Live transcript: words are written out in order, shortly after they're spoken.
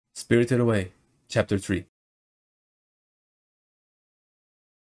Spirited Away, Chapter 3.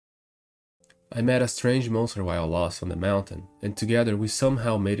 I met a strange monster while lost on the mountain, and together we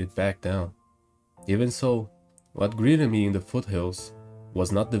somehow made it back down. Even so, what greeted me in the foothills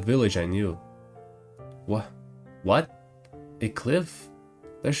was not the village I knew. What? A cliff?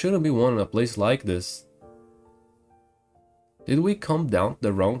 There shouldn't be one in a place like this. Did we come down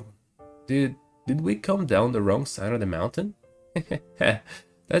the wrong... Did we come down the wrong side of the mountain?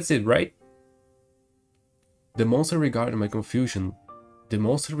 That's it, right? The monster regarded my confusion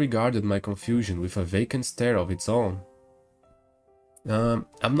with a vacant stare of its own. I'm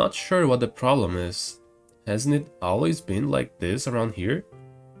not sure what the problem is. Hasn't it always been like this around here?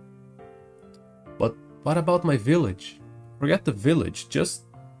 But what about my village? Forget the village, just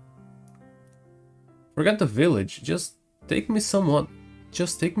take me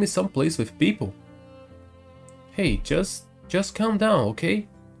someplace with people. Hey, just calm down, okay?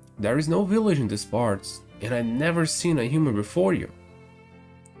 There is no village in these parts, and I've never seen a human before you.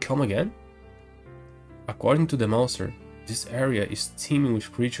 Come again? According to the monster, this area is teeming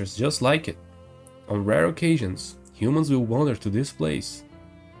with creatures just like it. On rare occasions, humans will wander to this place.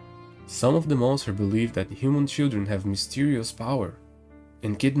 Some of the monster believe that human children have mysterious power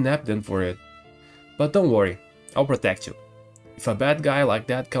and kidnap them for it. But don't worry, I'll protect you. If a bad guy like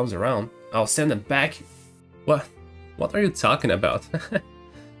that comes around, I'll send him back. What are you talking about?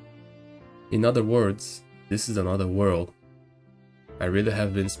 In other words, this is another world. I really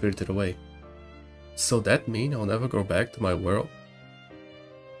have been spirited away. So that mean I'll never go back to my world?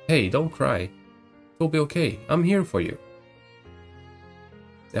 Hey, don't cry. It'll be okay, I'm here for you.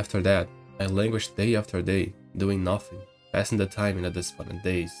 After that, I languished day after day, doing nothing, passing the time in a despondent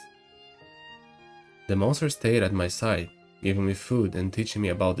daze. The monster stayed at my side, giving me food and teaching me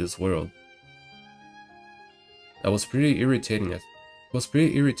about this world. It was pretty irritating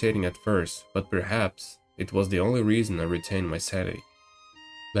at first, but perhaps it was the only reason I retained my sanity.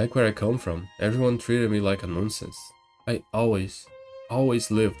 Back where I come from, everyone treated me like a nuisance. I always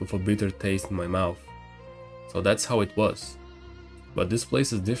lived with a bitter taste in my mouth. So that's how it was. But this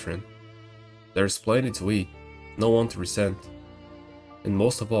place is different. There's plenty to eat, no one to resent. And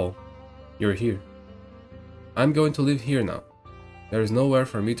most of all, you're here. I'm going to live here now. There is nowhere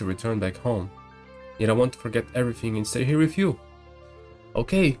for me to return back home. Yet I want to forget everything and stay here with you.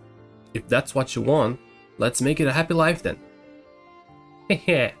 Okay, if that's what you want, let's make it a happy life then.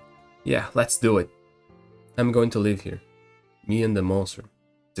 Yeah, let's do it. I'm going to live here. Me and the monster.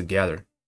 Together.